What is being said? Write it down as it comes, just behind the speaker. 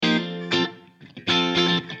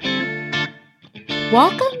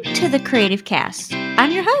Welcome to the Creative Cast.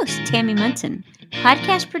 I'm your host, Tammy Munson,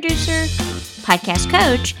 podcast producer, podcast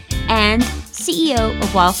coach, and CEO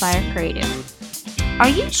of Wildfire Creative. Are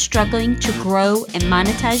you struggling to grow and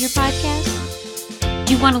monetize your podcast?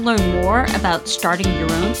 Do you want to learn more about starting your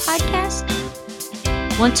own podcast?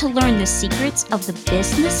 Want to learn the secrets of the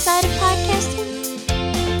business side of podcasting?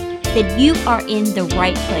 Then you are in the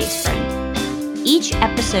right place, friend. Each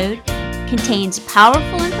episode contains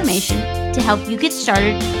powerful information to help you get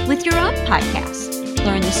started with your own podcast,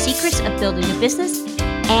 learn the secrets of building a business,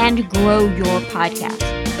 and grow your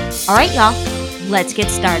podcast. All right, y'all, let's get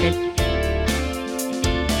started.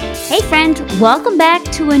 Hey, friend, welcome back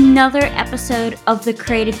to another episode of the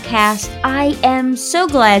Creative Cast. I am so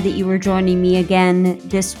glad that you were joining me again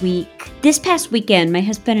this week. This past weekend, my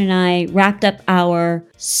husband and I wrapped up our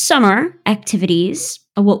summer activities,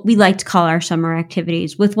 what we like to call our summer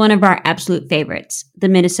activities, with one of our absolute favorites, the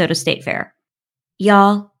Minnesota State Fair.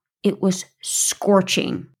 Y'all, it was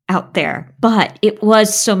scorching out there, but it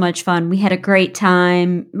was so much fun. We had a great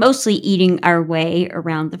time, mostly eating our way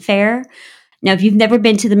around the fair. Now, if you've never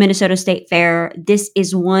been to the Minnesota State Fair, this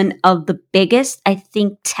is one of the biggest. I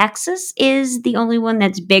think Texas is the only one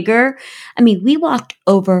that's bigger. I mean, we walked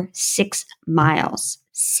over 6 miles.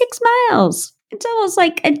 6 miles. It's almost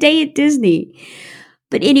like a day at Disney.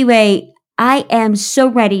 But anyway, I am so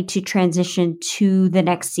ready to transition to the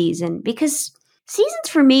next season because seasons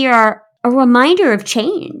for me are a reminder of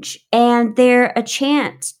change, and they're a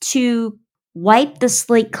chance to wipe the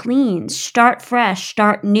slate clean, start fresh,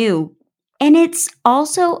 start new. And it's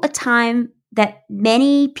also a time that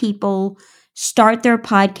many people start their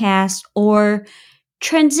podcast or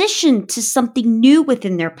transition to something new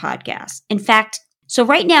within their podcast. In fact, so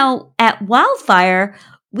right now at Wildfire,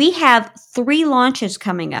 we have 3 launches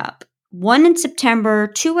coming up, 1 in September,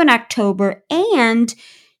 2 in October, and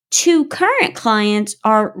 2 current clients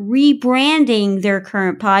are rebranding their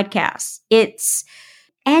current podcasts. It's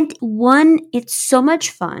so much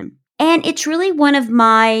fun. And it's really one of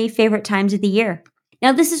my favorite times of the year.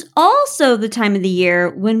 Now, this is also the time of the year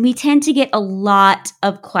when we tend to get a lot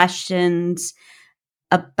of questions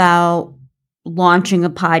about launching a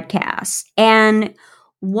podcast. And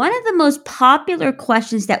one of the most popular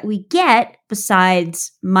questions that we get,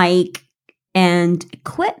 besides mic and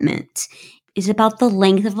equipment, is about the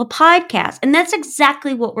length of a podcast. And that's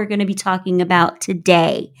exactly what we're going to be talking about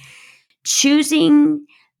today. Choosing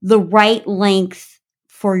the right length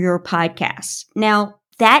for your podcast. Now,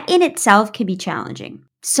 that in itself can be challenging.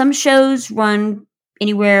 Some shows run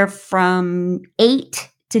anywhere from 8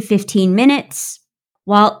 to 15 minutes,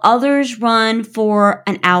 while others run for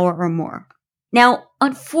an hour or more. Now,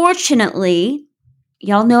 unfortunately,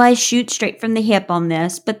 y'all know I shoot straight from the hip on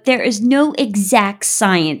this, but there is no exact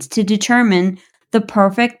science to determine the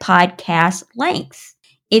perfect podcast length.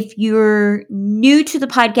 If you're new to the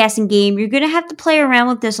podcasting game, you're going to have to play around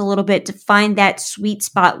with this a little bit to find that sweet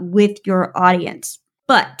spot with your audience.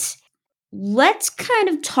 But let's kind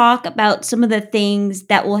of talk about some of the things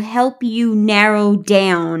that will help you narrow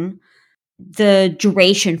down the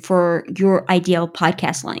duration for your ideal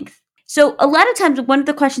podcast length. So a lot of times, one of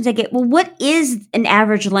the questions I get, well, what is an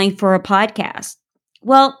average length for a podcast?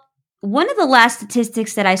 Well, one of the last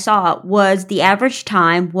statistics that I saw was the average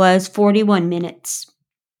time was 41 minutes.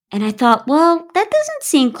 And I thought, well, that doesn't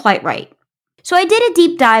seem quite right. So I did a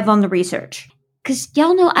deep dive on the research because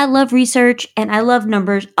y'all know I love research and I love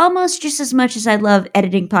numbers almost just as much as I love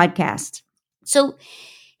editing podcasts. So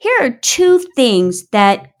here are 2 things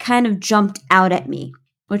that kind of jumped out at me,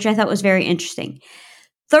 which I thought was very interesting.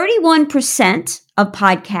 31% of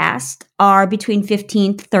podcasts are between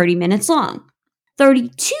 15 to 30 minutes long.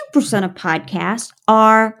 32% of podcasts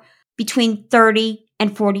are between 30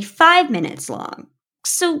 and 45 minutes long.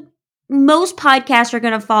 So most podcasts are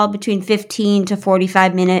going to fall between 15 to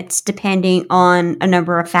 45 minutes, depending on a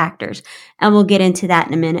number of factors. And we'll get into that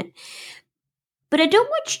in a minute. But I don't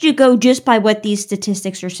want you to go just by what these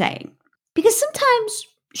statistics are saying. Because sometimes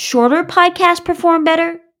shorter podcasts perform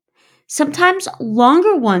better. Sometimes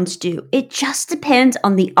longer ones do. It just depends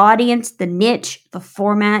on the audience, the niche, the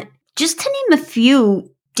format, just to name a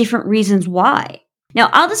few different reasons why. Now,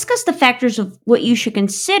 I'll discuss the factors of what you should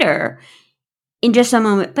consider in just a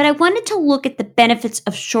moment, but I wanted to look at the benefits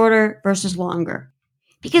of shorter versus longer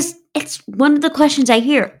because it's one of the questions I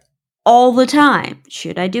hear all the time.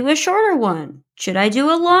 Should I do a shorter one? Should I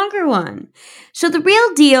do a longer one? So the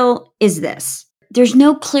real deal is this. There's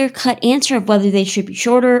no clear-cut answer of whether they should be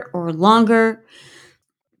shorter or longer,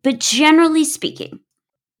 but generally speaking,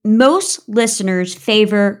 most listeners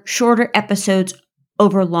favor shorter episodes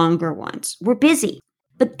over longer ones. We're busy,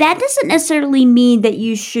 but that doesn't necessarily mean that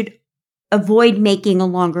you should avoid making a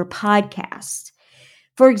longer podcast.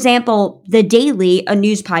 For example, The Daily, a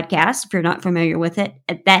news podcast, if you're not familiar with it,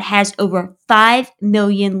 that has over 5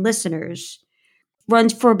 million listeners,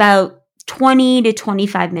 runs for about 20 to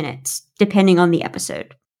 25 minutes, depending on the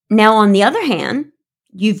episode. Now, on the other hand,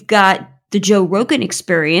 you've got the Joe Rogan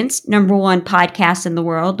Experience, #1 podcast in the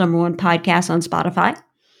world, #1 podcast on Spotify.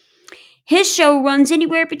 His show runs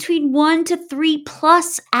anywhere between 1 to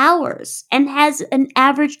 3+ hours and has an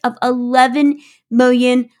average of 11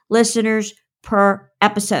 million listeners per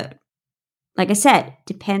episode. Like I said,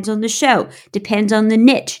 depends on the show, depends on the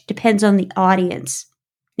niche, depends on the audience.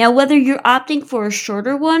 Now, whether you're opting for a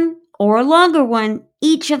shorter one or a longer one,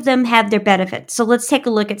 each of them have their benefits. So let's take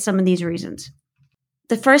a look at some of these reasons.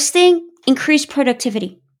 The first thing, increased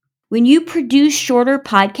productivity. When you produce shorter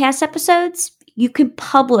podcast episodes, you can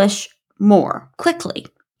publish more quickly.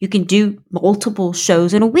 You can do multiple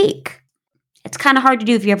shows in a week. It's kind of hard to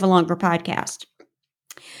do if you have a longer podcast.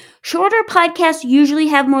 Shorter podcasts usually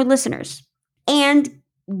have more listeners. And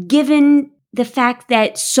given the fact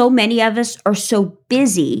that so many of us are so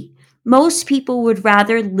busy, most people would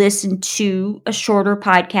rather listen to a shorter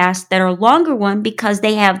podcast than a longer one because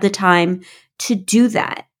they have the time to do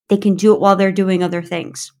that. They can do it while they're doing other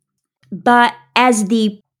things. But as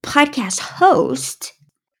the podcast host,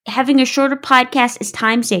 having a shorter podcast is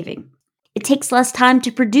time saving. It takes less time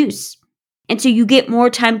to produce. And so you get more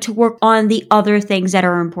time to work on the other things that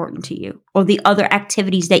are important to you or the other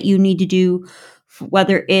activities that you need to do,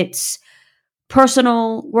 whether it's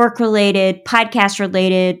personal, work-related,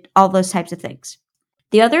 podcast-related, all those types of things.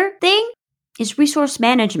 The other thing is resource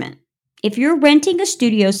management. If you're renting a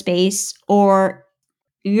studio space or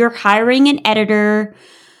you're hiring an editor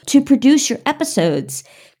to produce your episodes,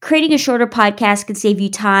 creating a shorter podcast can save you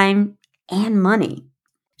time and money.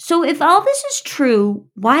 So if all this is true,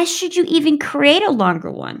 why should you even create a longer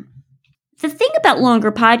one? The thing about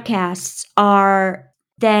longer podcasts are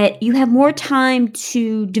that you have more time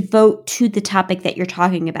to devote to the topic that you're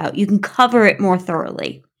talking about. You can cover it more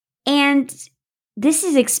thoroughly. And this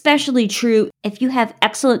is especially true if you have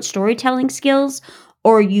excellent storytelling skills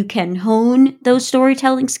or you can hone those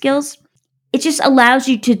storytelling skills. It just allows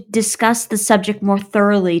you to discuss the subject more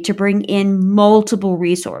thoroughly, to bring in multiple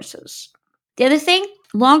resources. The other thing,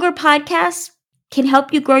 longer podcasts can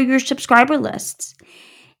help you grow your subscriber lists,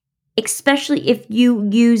 especially if you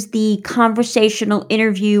use the conversational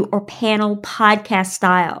interview or panel podcast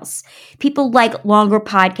styles. People like longer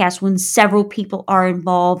podcasts when several people are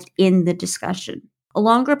involved in the discussion. A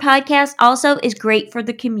longer podcast also is great for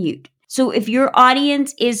the commute. So if your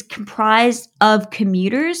audience is comprised of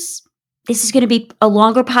commuters, this is going to be a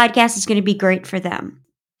longer podcast is going to be great for them.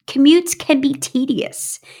 Commutes can be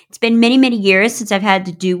tedious. It's been many, many years since I've had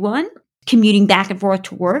to do one, commuting back and forth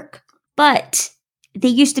to work, but they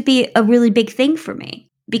used to be a really big thing for me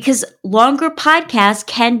because longer podcasts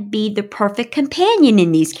can be the perfect companion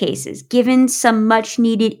in these cases, given some much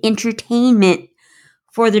needed entertainment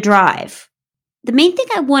for the drive. The main thing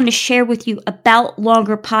I want to share with you about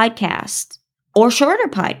longer podcasts or shorter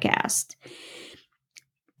podcasts,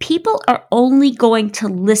 people are only going to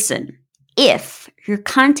listen if your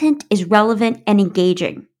content is relevant and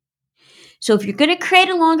engaging. So if you're going to create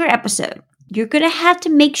a longer episode, you're going to have to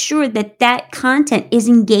make sure that that content is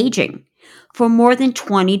engaging for more than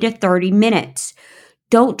 20 to 30 minutes.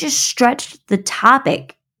 Don't just stretch the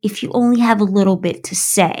topic if you only have a little bit to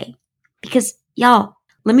say. Because, y'all,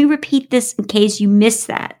 let me repeat this in case you missed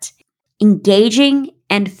that. Engaging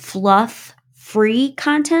and fluff-free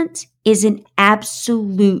content is an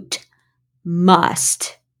absolute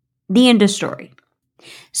must. The end of story.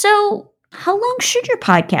 So, how long should your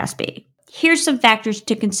podcast be? Here's some factors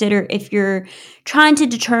to consider if you're trying to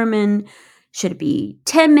determine, should it be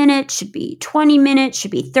 10 minutes, should it be 20 minutes,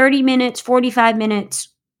 should it be 30 minutes, 45 minutes,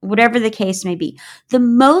 whatever the case may be. The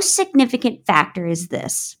most significant factor is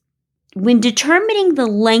this. When determining the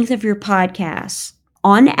length of your podcast,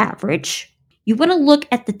 on average, you want to look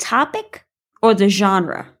at the topic or the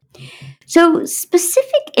genre. So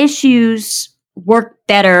specific issues work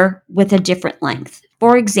better with a different length.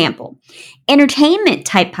 For example, entertainment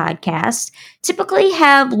type podcasts typically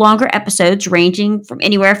have longer episodes ranging from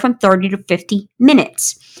anywhere from 30 to 50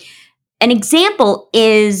 minutes. An example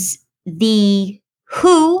is the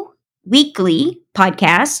Who Weekly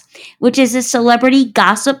podcast, which is a celebrity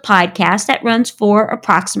gossip podcast that runs for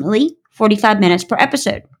approximately 45 minutes per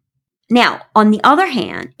episode. Now, on the other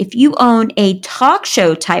hand, if you own a talk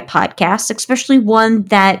show type podcast, especially one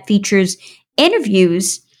that features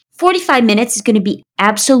interviews, 45 minutes is going to be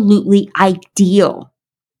absolutely ideal.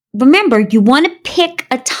 Remember, you want to pick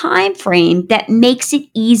a time frame that makes it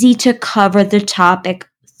easy to cover the topic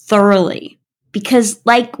thoroughly. Because,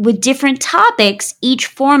 like with different topics, each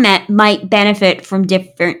format might benefit from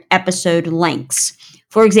different episode lengths.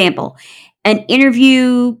 For example, an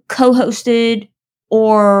interview, co hosted,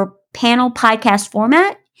 or panel podcast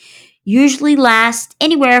format usually lasts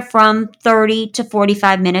anywhere from 30 to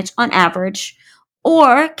 45 minutes on average,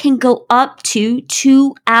 or can go up to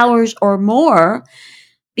 2 hours or more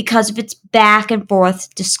because of its back and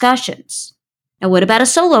forth discussions. Now, what about a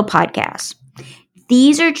solo podcast?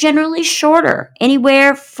 These are generally shorter,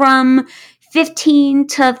 anywhere from 15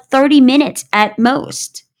 to 30 minutes at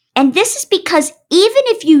most. And this is because even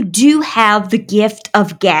if you do have the gift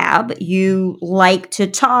of gab, you like to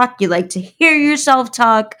talk, you like to hear yourself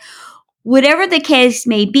talk, whatever the case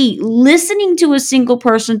may be, listening to a single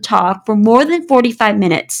person talk for more than 45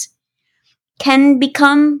 minutes can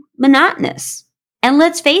become monotonous. And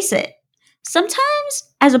let's face it,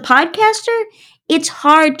 sometimes as a podcaster, it's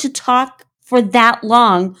hard to talk for that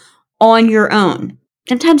long on your own,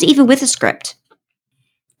 sometimes even with a script.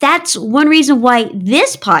 That's one reason why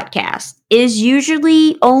this podcast is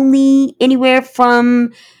usually only anywhere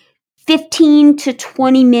from 15 to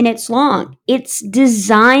 20 minutes long. It's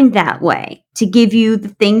designed that way to give you the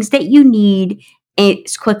things that you need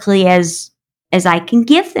as quickly as I can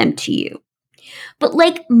give them to you. But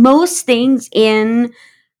like most things in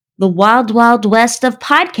the wild, wild west of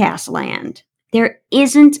podcast land, there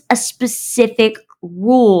isn't a specific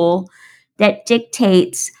rule that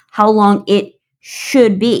dictates how long it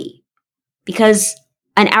should be. Because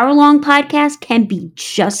an hour-long podcast can be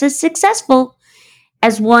just as successful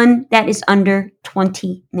as one that is under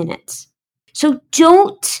 20 minutes. So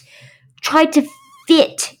don't try to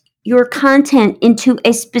fit your content into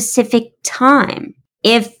a specific time.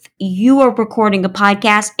 If you are recording a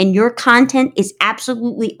podcast and your content is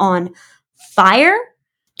absolutely on fire,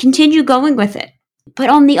 continue going with it. But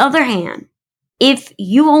on the other hand, if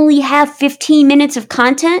you only have 15 minutes of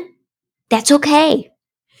content, that's okay.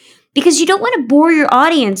 Because you don't want to bore your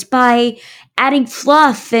audience by adding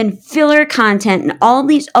fluff and filler content and all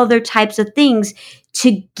these other types of things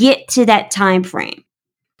to get to that time frame.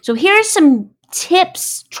 So here are some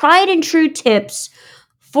tips, tried and true tips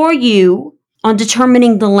for you on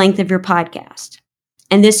determining the length of your podcast.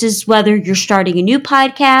 And this is whether you're starting a new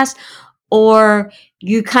podcast or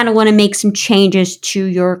you kind of want to make some changes to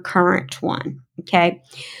your current one. Okay.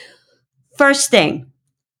 First thing,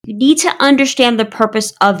 you need to understand the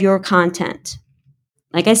purpose of your content.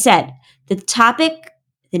 Like I said, the topic,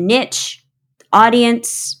 the niche, the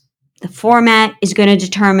audience, the format is going to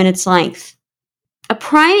determine its length. A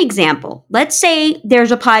prime example, let's say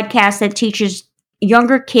there's a podcast that teaches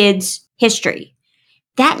younger kids history.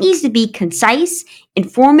 That needs to be concise,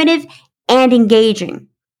 informative, and engaging.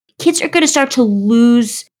 Kids are going to start to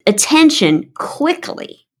lose attention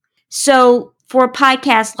quickly. So for a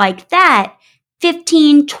podcast like that,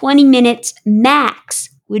 15, 20 minutes max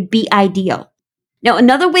would be ideal. Now,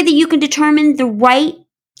 another way that you can determine the right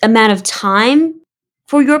amount of time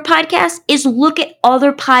for your podcast is look at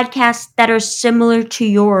other podcasts that are similar to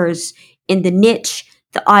yours in the niche,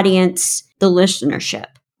 the audience, the listenership.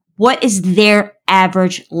 What is their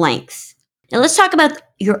average length? Now, let's talk about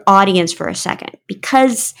your audience for a second,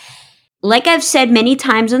 because like I've said many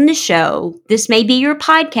times on the show, this may be your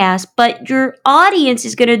podcast, but your audience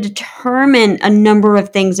is going to determine a number of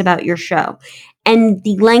things about your show. And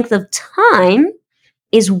the length of time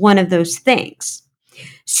is one of those things.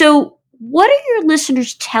 So what are your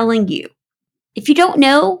listeners telling you? If you don't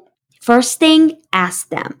know, first thing, ask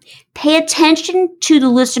them. Pay attention to the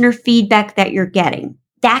listener feedback that you're getting.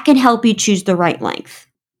 That can help you choose the right length.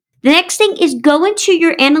 The next thing is go into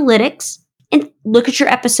your analytics and look at your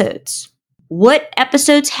episodes. What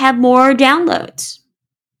episodes have more downloads?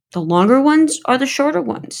 The longer ones or the shorter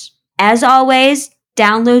ones? As always,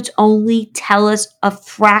 downloads only tell us a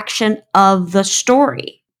fraction of the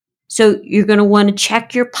story. So you're going to want to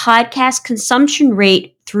check your podcast consumption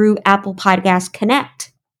rate through Apple Podcast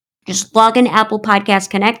Connect. Just log in Apple Podcast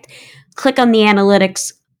Connect, click on the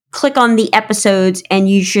analytics, click on the episodes, and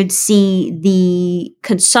you should see the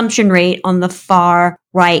consumption rate on the far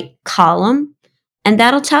right column. And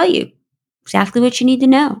that'll tell you exactly what you need to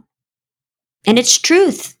know. And it's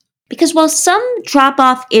truth. Because while some drop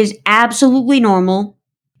off is absolutely normal,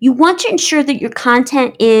 you want to ensure that your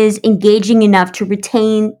content is engaging enough to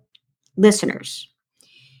retain listeners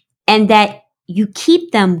and that you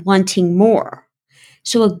keep them wanting more.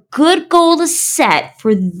 So a good goal to set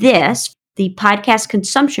for this, the podcast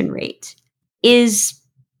consumption rate, is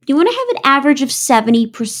you want to have an average of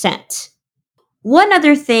 70%. One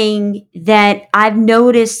other thing that I've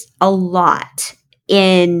noticed a lot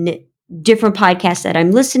in different podcasts that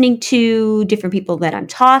I'm listening to, different people that I'm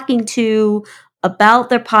talking to about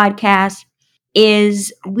their podcast,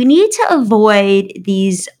 is we need to avoid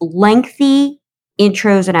these lengthy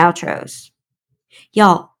intros and outros.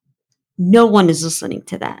 Y'all, no one is listening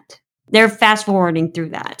to that. They're fast forwarding through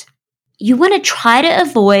that. You want to try to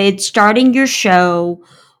avoid starting your show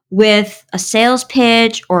with a sales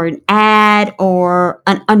pitch or an ad or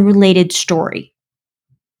an unrelated story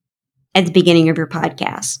at the beginning of your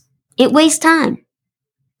podcast. It wastes time.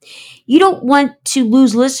 You don't want to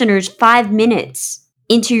lose listeners 5 minutes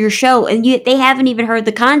into your show and they haven't even heard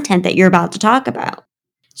the content that you're about to talk about.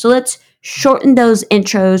 So let's shorten those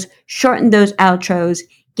intros, shorten those outros,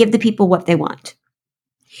 give the people what they want.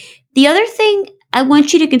 The other thing I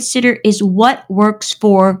want you to consider is what works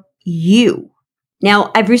for you.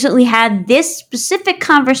 Now, I've recently had this specific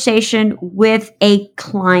conversation with a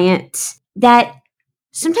client that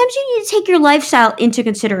sometimes you need to take your lifestyle into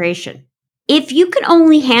consideration. If you can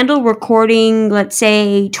only handle recording, let's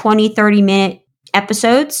say, 20, 30-minute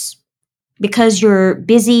episodes because you're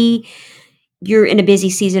busy, you're in a busy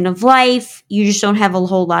season of life, you just don't have a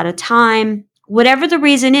whole lot of time, whatever the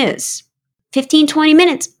reason is, 15, 20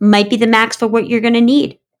 minutes might be the max for what you're going to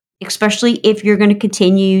need, especially if you're going to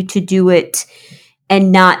continue to do it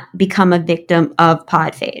and not become a victim of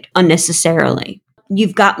pod fade unnecessarily.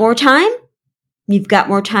 You've got more time. You've got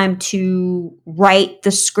more time to write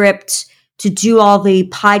the script, to do all the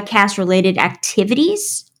podcast related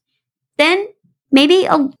activities. Then maybe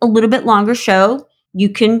a little bit longer show. You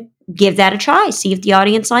can give that a try, see if the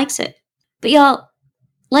audience likes it. But y'all,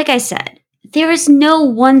 like I said, there is no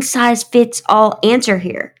one size fits all answer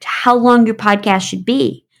here to how long your podcast should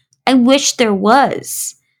be. I wish there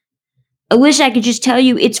was. I wish I could just tell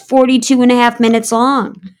you it's 42 and a half minutes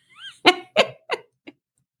long.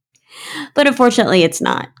 But unfortunately, it's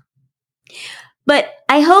not. But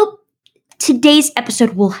I hope today's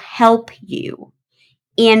episode will help you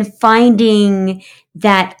in finding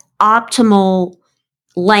that optimal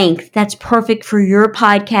length that's perfect for your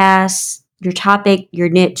podcast, your topic, your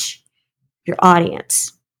niche, your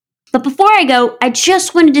audience. But before I go, I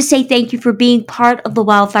just wanted to say thank you for being part of the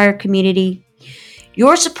Wildfire community.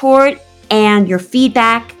 Your support and your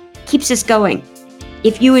feedback keeps us going.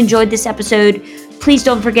 If you enjoyed this episode, please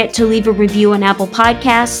don't forget to leave a review on Apple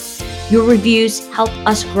Podcasts. Your reviews help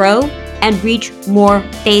us grow and reach more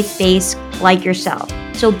faith-based like yourself.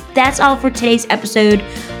 So that's all for today's episode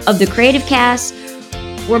of the Creative Cast.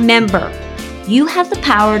 Remember, you have the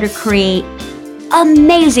power to create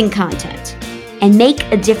amazing content and make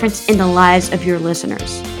a difference in the lives of your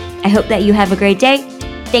listeners. I hope that you have a great day.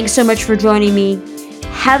 Thanks so much for joining me.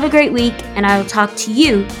 Have a great week, and I will talk to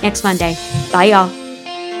you next Monday. Bye, y'all.